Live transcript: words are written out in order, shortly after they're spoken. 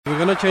We're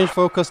going to change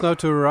focus now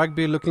to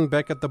rugby, looking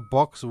back at the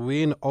Boks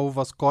win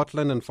over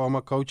Scotland, and former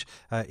coach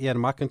Ian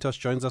McIntosh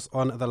joins us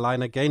on the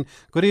line again.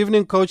 Good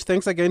evening, Coach.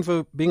 Thanks again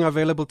for being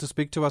available to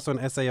speak to us on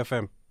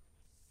SAFM.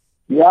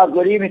 Yeah,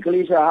 good evening,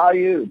 Kalisa. How are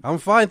you? I'm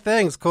fine,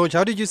 thanks, Coach.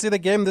 How did you see the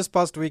game this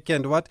past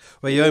weekend? What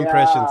were your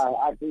impressions?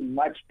 I think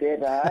much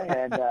better,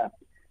 and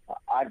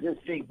I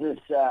just think this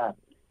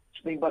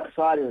Springbok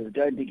side is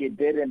going to get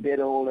better and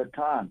better all the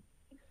time.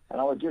 And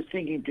I was just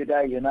thinking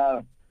today,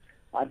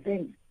 I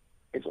think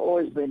it's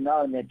always been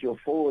known that your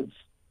forwards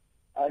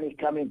only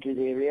come into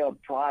their real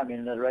prime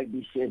in the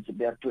rugby sense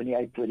about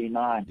 28,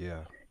 29. Yeah.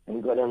 And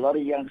we've got a lot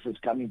of youngsters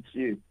coming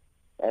through.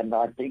 And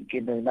I think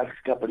in the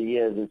next couple of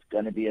years, it's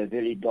going to be a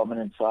very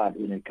dominant side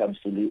when it comes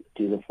to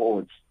the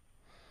forwards.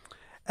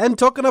 And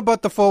talking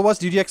about the forwards,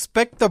 did you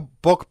expect the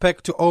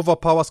Bokpack to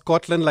overpower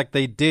Scotland like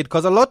they did?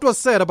 Because a lot was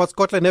said about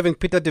Scotland having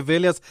Peter de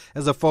Villiers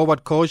as a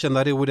forward coach and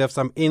that he would have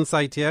some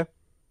insight here.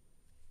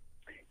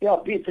 Yeah,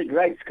 Peter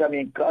Great's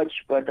coming coach,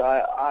 but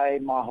I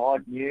in my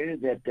heart knew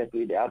that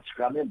we'd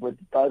outscrum him with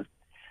both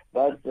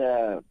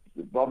the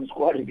bomb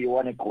squad, if you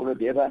want to call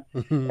it ever.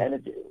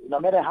 And no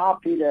matter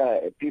how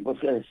people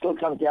say, it still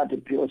comes down to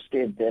pure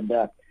strength, and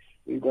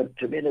we've got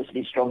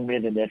tremendously strong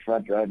men in that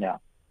front row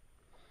now.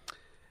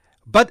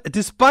 But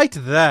despite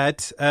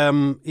that,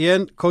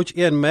 Coach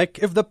Ian Mack,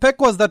 if the pack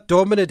was that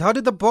dominant, how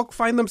did the Bok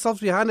find themselves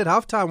behind at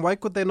halftime? Why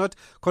could they not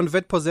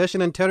convert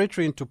possession and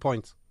territory into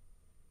points?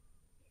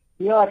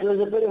 Yeah, it was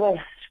a bit of a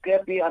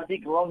scrappy. I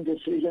think wrong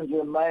decisions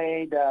were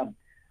made.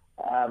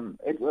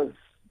 It was,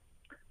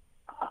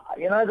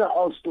 the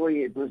old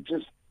story. It was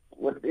just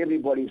what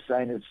everybody's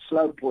saying. It's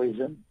slow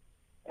poison,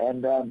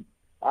 and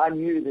I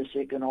knew the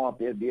second half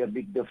there'd be a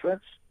big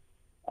difference.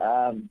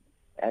 And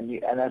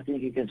I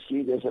think you can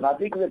see this. And I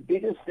think the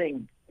biggest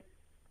thing,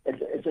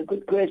 it's a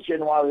good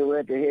question why we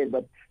weren't ahead,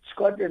 but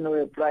Scotland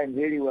were playing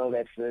very well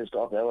that first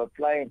half. They were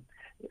playing.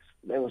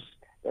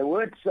 They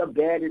weren't so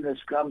bad in the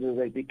scrums as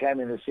they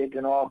became in the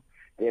second half.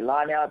 Their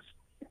lineouts,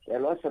 they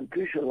lost some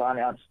crucial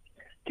lineouts.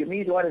 To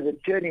me, one of the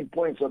turning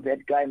points of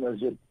that game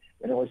was when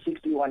it was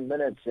 61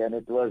 minutes and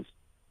it was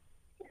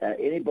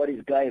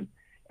anybody's game.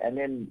 And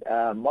then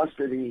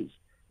Mostert, he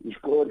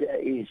scored,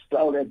 he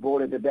stole that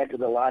ball at the back of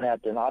the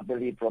lineout, and I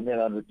believe from then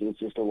on it was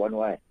just a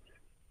one-way.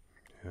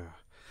 Yeah.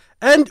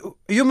 And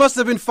you must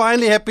have been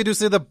finally happy to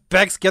see the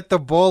backs get the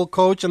ball,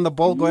 Coach, and the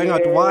ball going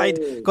out wide,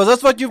 because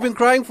that's what you've been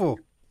crying for.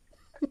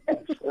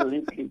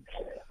 Absolutely.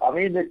 I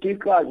mean, the two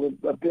guys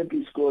with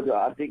Pimpy scored,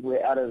 I think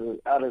we're out of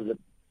the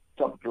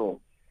top draw.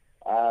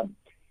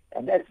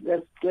 And that's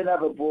turn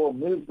up a ball,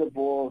 move the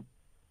ball,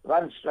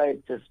 run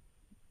straight, just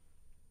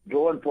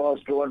draw and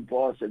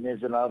pass, and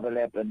there's an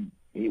overlap. And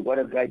what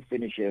a great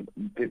finisher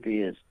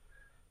Pimpy is.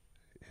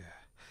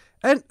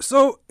 Yeah. And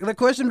so the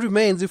question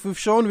remains: if we've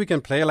shown we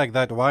can play like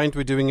that, why aren't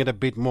we doing it a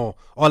bit more?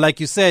 Or,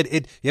 like you said,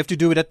 you have to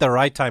do it at the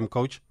right time,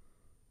 Coach.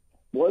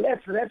 Well,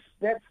 that's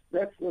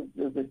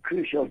the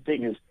crucial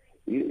thing is,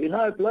 a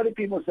lot of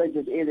people say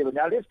just earlier, but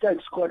now let's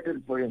take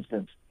Scotland, for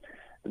instance.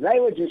 They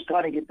were just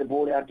trying to get the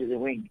ball out to the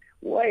wing,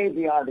 way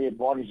behind the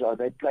advantage are.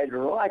 They played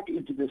right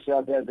into the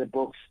south of the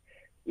Boks,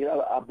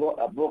 a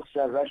Boks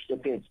rush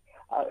defense.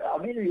 I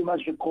mean, you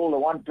must recall the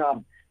one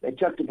time they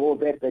chucked the ball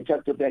back,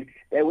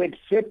 They went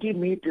 30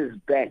 meters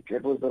back.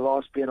 That was the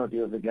last penalty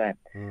of the game.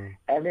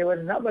 And there were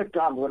a number of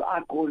times when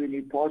I called and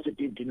he passed it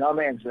into no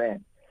man's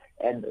land.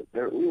 And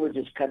we were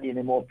just cutting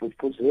them off, which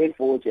puts their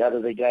forwards out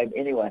of the game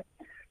anyway.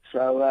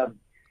 So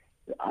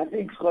I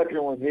think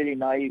Scotland was very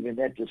naive in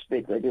that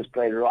respect. They just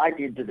played right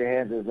into the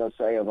hands, as I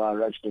say, of our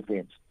rush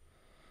defence.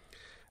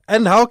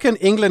 And how can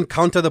England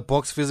counter the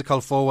Boks physical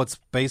forwards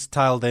base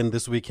style then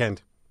this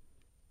weekend?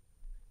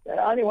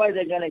 The only way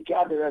they're going to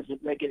counter us is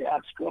make it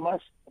outscrum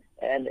us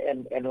and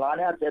line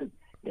out. And,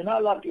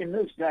 like in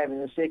this game, in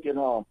the second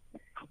half,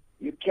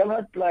 you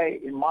cannot play,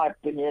 in my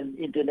opinion,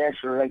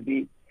 international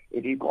rugby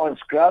if you can't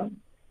scrum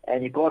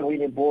and you can't win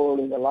the ball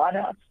in the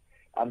lineouts.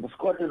 The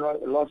Scotland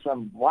lost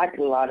some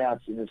vital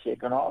lineouts in the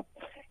second half,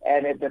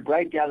 and at the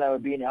breakdown they were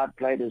being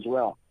outplayed as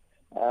well.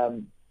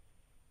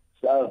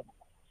 So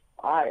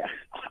I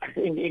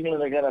think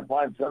England are going to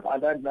find some. I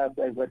don't know if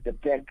they've got the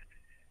pack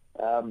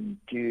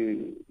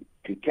to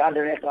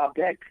counteract our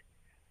pack,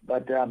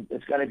 but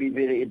it's going to be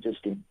very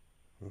interesting.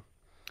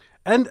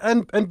 And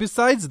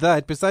besides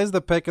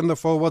the pack and the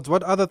forwards,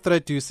 what other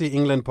threat do you see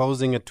England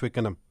posing at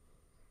Twickenham?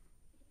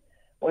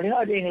 Well,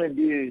 what England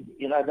do,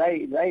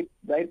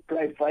 they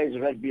play phase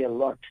rugby a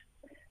lot.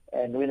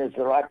 And when it's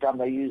the right time,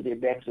 they use their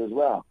backs as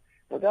well.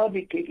 But they'll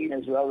be kicking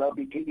as well. They'll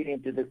be kicking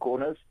into the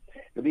corners.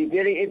 It'll be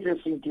very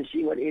interesting to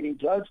see what Eddie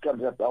Jones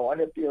comes up. I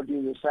wonder if he'll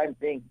do the same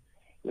thing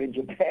when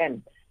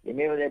Japan,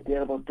 remember that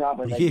terrible time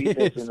when they beat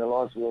us in the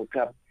last World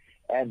Cup.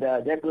 And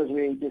that was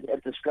where he did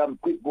at the scrum,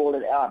 quick ball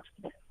it out.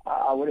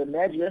 I would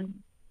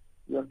imagine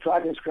he'll try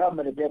to scrum,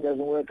 and if that doesn't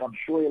work, I'm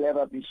sure he'll have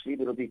up his sleeve.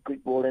 It'll be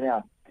quick balling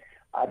out.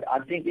 I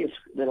think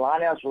the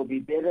lineouts will be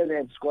better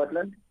than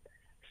Scotland.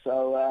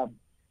 So,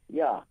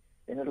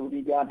 and it'll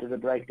be down to the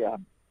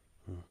breakdown.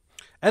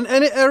 And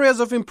any areas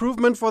of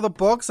improvement for the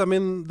Boks? I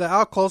mean, there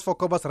are calls for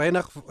Cobus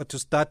Reinach to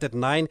start at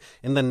 9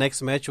 in the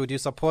next match. Would you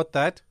support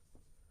that?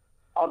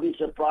 I'll be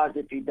surprised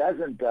if he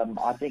doesn't.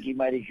 I think he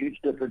made a huge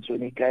difference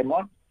when he came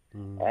on.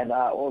 And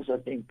I also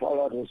think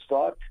Pollard will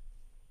start.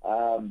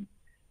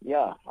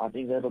 I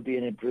think that'll be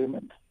an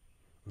improvement.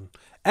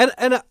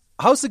 And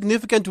how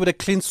significant would a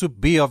clean sweep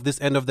be of this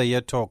end of the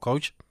year tour,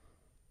 Coach?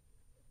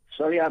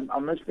 Sorry, I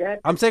missed that.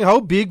 I'm saying, how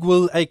big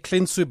will a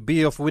clean sweep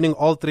be of winning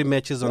all 3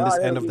 matches on this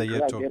end of the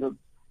year tour?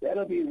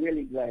 That'll be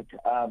really great.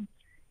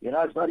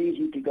 It's not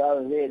easy to go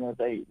over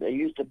there. They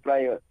used to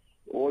play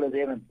all of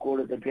them and call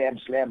it the Grand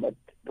Slam, but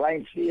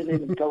playing 3 of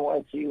them and come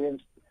away 3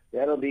 wins,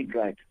 that'll be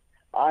great.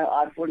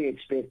 I fully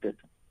expect it.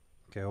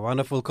 Okay,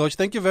 wonderful, Coach.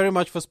 Thank you very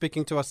much for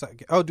speaking to us.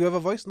 Oh, do you have a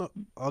voice? No.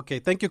 Okay,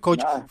 thank you,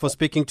 Coach, for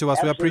speaking to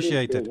us. We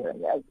appreciate it.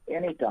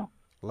 Anytime.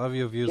 Love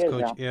your views,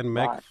 Coach Ian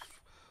Mack,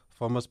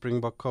 former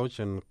Springbok coach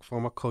and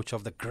former coach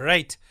of the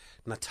great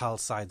Natal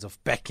sides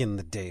of back in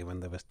the day when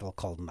they were still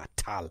called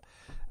Natal.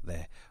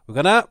 There.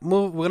 We're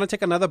gonna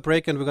take another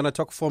break and we're gonna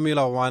talk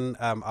Formula One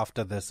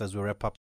after this as we wrap up.